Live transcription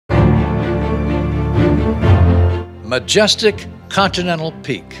majestic Continental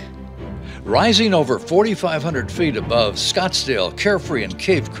Peak. Rising over 4,500 feet above Scottsdale, Carefree, and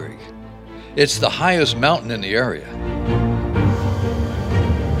Cave Creek, it's the highest mountain in the area.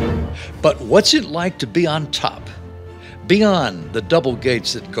 But what's it like to be on top, beyond the double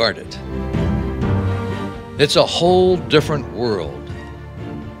gates that guard it? It's a whole different world,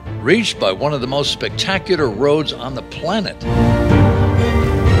 reached by one of the most spectacular roads on the planet.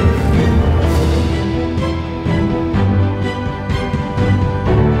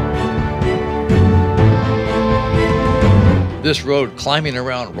 This road climbing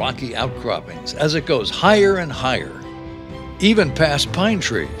around rocky outcroppings as it goes higher and higher, even past pine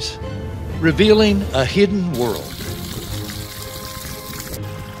trees, revealing a hidden world.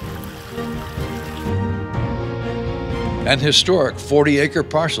 An historic 40-acre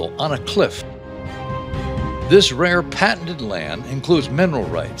parcel on a cliff. This rare patented land includes mineral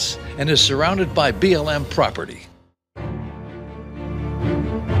rights and is surrounded by BLM property.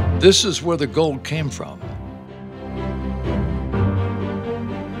 This is where the gold came from.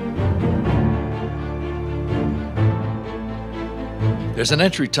 There's an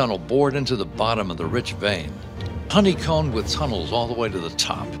entry tunnel bored into the bottom of the rich vein, honeycombed with tunnels all the way to the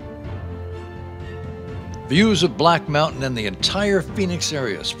top. Views of Black Mountain and the entire Phoenix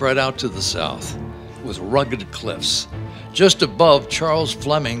area spread out to the south, with rugged cliffs, just above Charles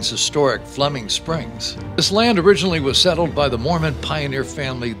Fleming's historic Fleming Springs. This land originally was settled by the Mormon pioneer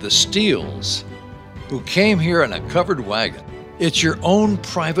family, the Steeles, who came here in a covered wagon. It's your own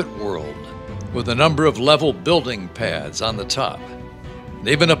private world, with a number of level building pads on the top, and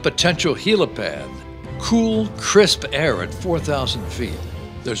even a potential helipad. Cool, crisp air at 4,000 feet.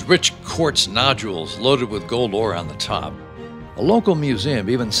 There's rich quartz nodules loaded with gold ore on the top. A local museum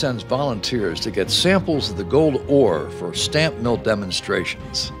even sends volunteers to get samples of the gold ore for stamp mill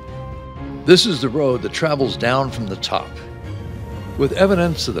demonstrations. This is the road that travels down from the top, with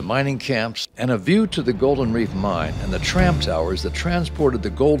evidence of the mining camps and a view to the Golden Reef mine and the tram towers that transported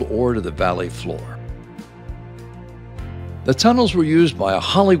the gold ore to the valley floor. The tunnels were used by a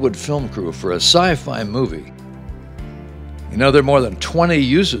Hollywood film crew for a sci-fi movie. You know, there are more than 20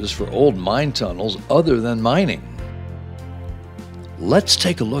 uses for old mine tunnels other than mining. Let's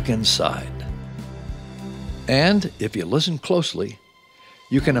take a look inside. And if you listen closely,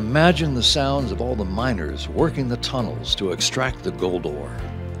 you can imagine the sounds of all the miners working the tunnels to extract the gold ore.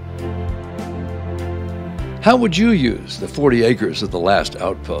 How would you use the 40 acres of the last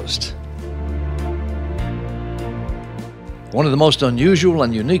outpost? One of the most unusual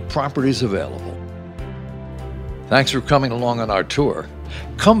and unique properties available. Thanks for coming along on our tour.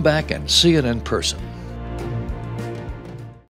 Come back and see it in person.